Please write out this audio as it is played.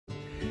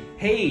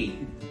Hey,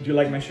 do you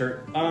like my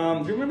shirt? Do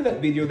you remember that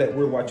video that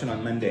we're watching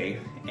on Monday?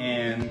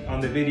 And on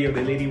the video,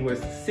 the lady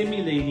was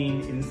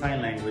simulating in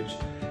sign language,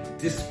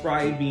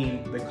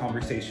 describing the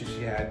conversation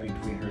she had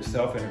between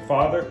herself and her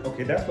father.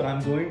 Okay, that's what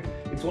I'm doing.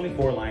 It's only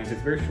 4 lines,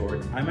 it's very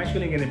short. I'm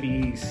actually gonna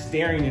be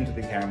staring into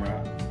the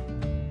camera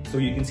so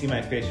you can see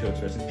my facial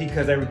expressions,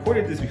 because I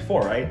recorded this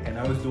before, right? And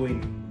I was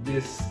doing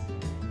this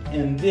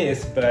and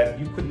this, but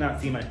you could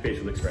not see my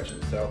facial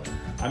expressions. So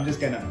I'm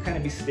just gonna kind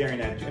of be staring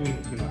at you. I mean,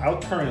 you know, I'll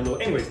turn a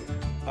little. Anyways,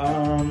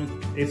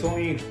 it's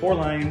only 4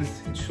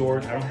 lines, it's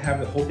short. I don't have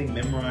the whole thing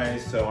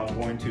memorized, so I'm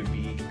going to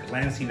be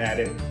glancing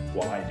at it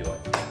while I do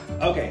it.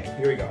 Okay,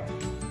 here we go.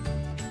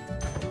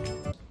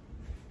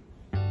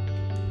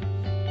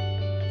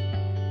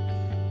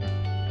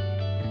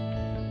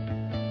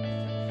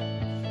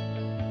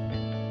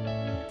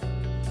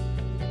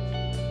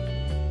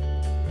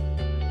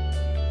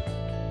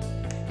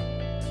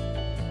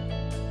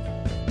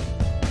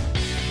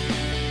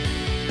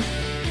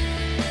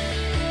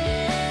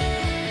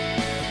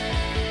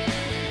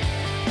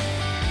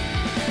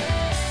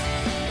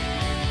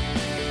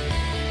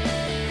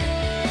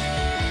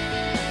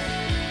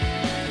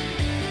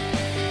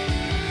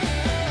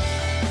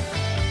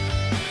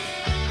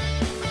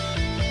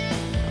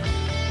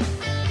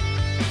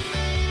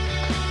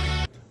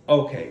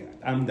 Okay,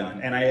 I'm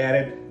done. And I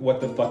added what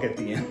the fuck at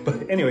the end.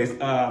 But anyways,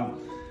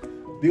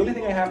 the only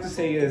thing I have to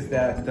say is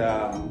that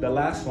the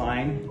last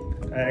line,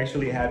 I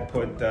actually had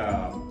put,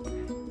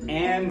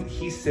 and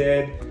he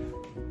said,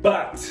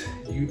 but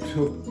you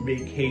took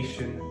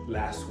vacation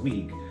last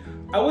week.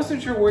 I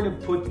wasn't sure where to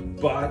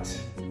put but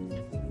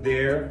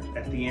there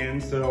at the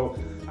end, so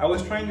I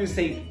was trying to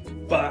say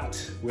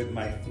but with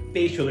my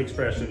facial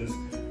expressions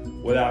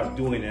without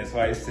doing it. So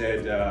I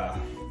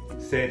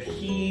said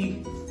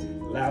he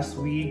last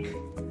week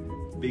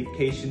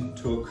vacation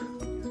took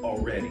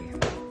already.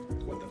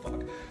 What the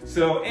fuck?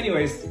 So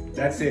anyways,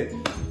 that's it.